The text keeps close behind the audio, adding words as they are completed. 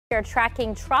We are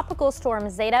tracking Tropical Storm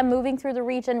Zeta moving through the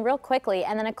region real quickly,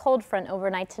 and then a cold front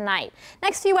overnight tonight.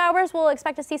 Next few hours, we'll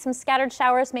expect to see some scattered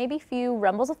showers, maybe a few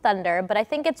rumbles of thunder, but I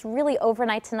think it's really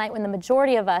overnight tonight when the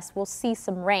majority of us will see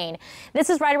some rain. This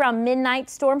is right around midnight.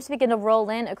 Storms begin to roll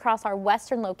in across our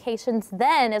western locations.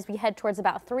 Then, as we head towards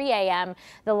about 3 a.m.,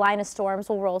 the line of storms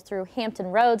will roll through Hampton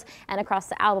Roads and across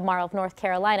the Albemarle of North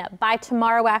Carolina. By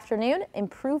tomorrow afternoon,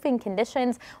 improving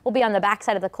conditions will be on the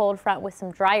backside of the cold front with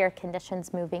some drier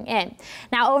conditions moving in.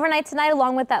 Now overnight tonight,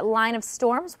 along with that line of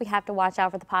storms, we have to watch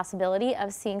out for the possibility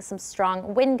of seeing some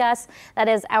strong wind gusts. That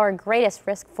is our greatest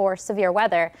risk for severe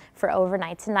weather for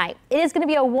overnight tonight. It is going to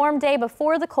be a warm day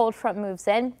before the cold front moves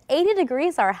in. 80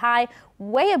 degrees are high,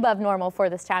 way above normal for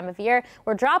this time of year.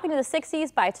 We're dropping to the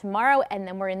 60s by tomorrow, and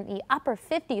then we're in the upper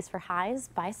 50s for highs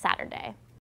by Saturday.